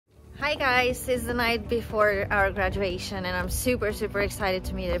Hi guys, it's the night before our graduation and I'm super excited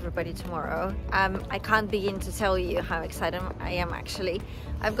to meet everybody tomorrow. I can't begin to tell you how excited I am actually.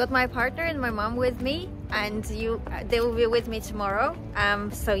 I've got my partner and my mom with me and they will be with me tomorrow.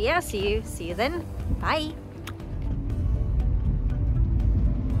 So yeah, see you then. Bye.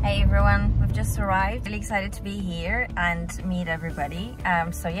 Hey everyone, we've just arrived. Really excited to be here and meet everybody.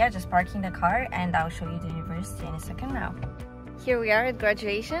 So yeah, just parking the car and I'll show you the university in a second now. Here we are at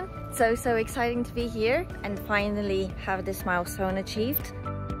graduation. So exciting to be here and finally have this milestone achieved.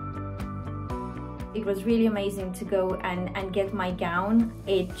 It was really amazing to go and get my gown.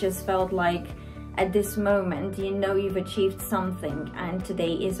 It just felt like at this moment, you know you've achieved something, and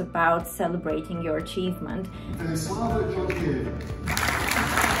today is about celebrating your achievement.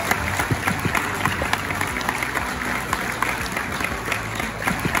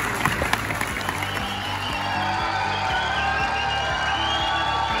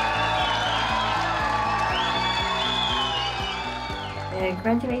 The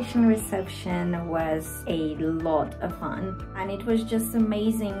graduation reception was a lot of fun, and it was just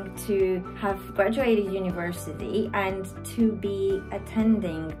amazing to have graduated university and to be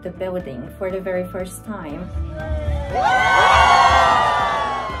attending the building for the very first time.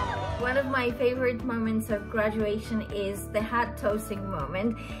 One of my favorite moments of graduation is the hat tossing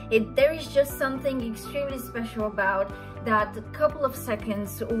moment. There is just something extremely special about that couple of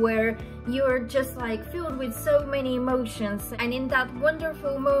seconds where you're just like filled with so many emotions, and in that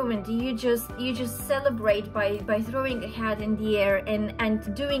wonderful moment you just celebrate by throwing a hat in the air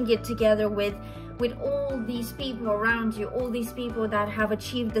and doing it together with all these people around you, all these people that have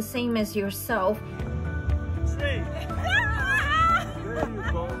achieved the same as yourself.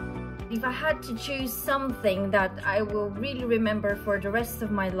 If I had to choose something that I will really remember for the rest of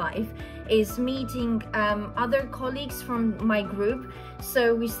my life, is meeting other colleagues from my group.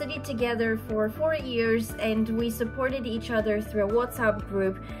 So we studied together for 4 years and we supported each other through a WhatsApp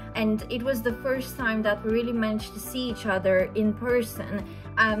group, and it was the first time that we really managed to see each other in person,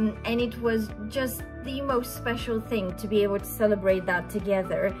 and it was just the most special thing to be able to celebrate that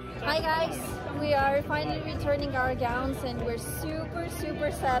together. Hi guys, we are finally returning our gowns and we're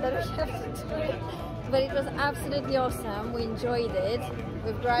super sad that we have to do it, but it was absolutely awesome. We enjoyed it,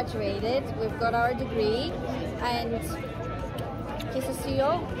 we've graduated, we've got our degree, and kisses to you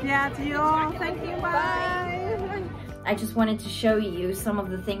all. Yeah, to you all. Thank you. Bye. I just wanted to show you some of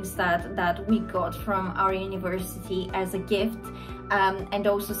the things that we got from our university as a gift, and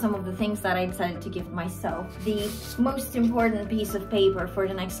also some of the things that I decided to give myself. The most important piece of paper for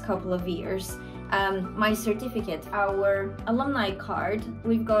the next couple of years, my certificate, our alumni card,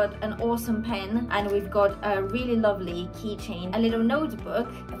 we've got an awesome pen, and we've got a really lovely keychain, a little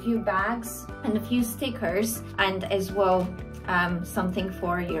notebook, a few bags and a few stickers, and as well something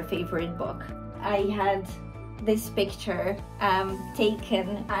for your favorite book. I had this picture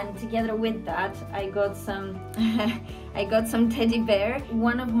taken, and together with that I got some I got some teddy bear.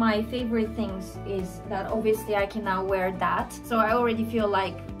 One of my favorite things is that obviously I can now wear that, so I already feel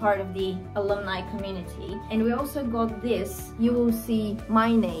like part of the alumni community. And we also got this. You will see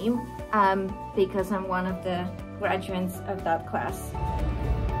my name because I'm one of the graduates of that class.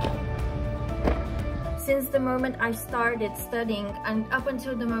 Since the moment I started studying and up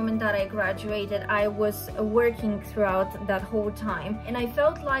until the moment that I graduated, I was working throughout that whole time, and I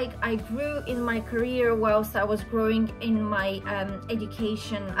felt like I grew in my career whilst I was growing in my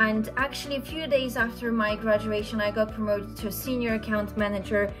education. And actually a few days after my graduation I got promoted to a senior account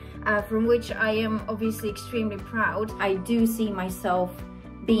manager, from which I am obviously extremely proud. I do see myself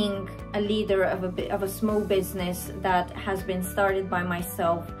being a leader of a small business that has been started by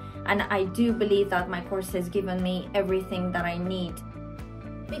myself, and I do believe that my course has given me everything that I need.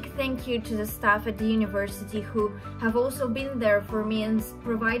 Big thank you to the staff at the university who have also been there for me and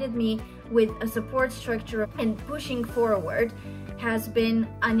provided me with a support structure, and pushing forward has been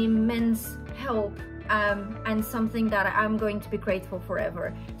an immense help and something that I'm going to be grateful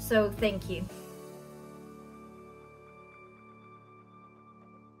forever. So thank you.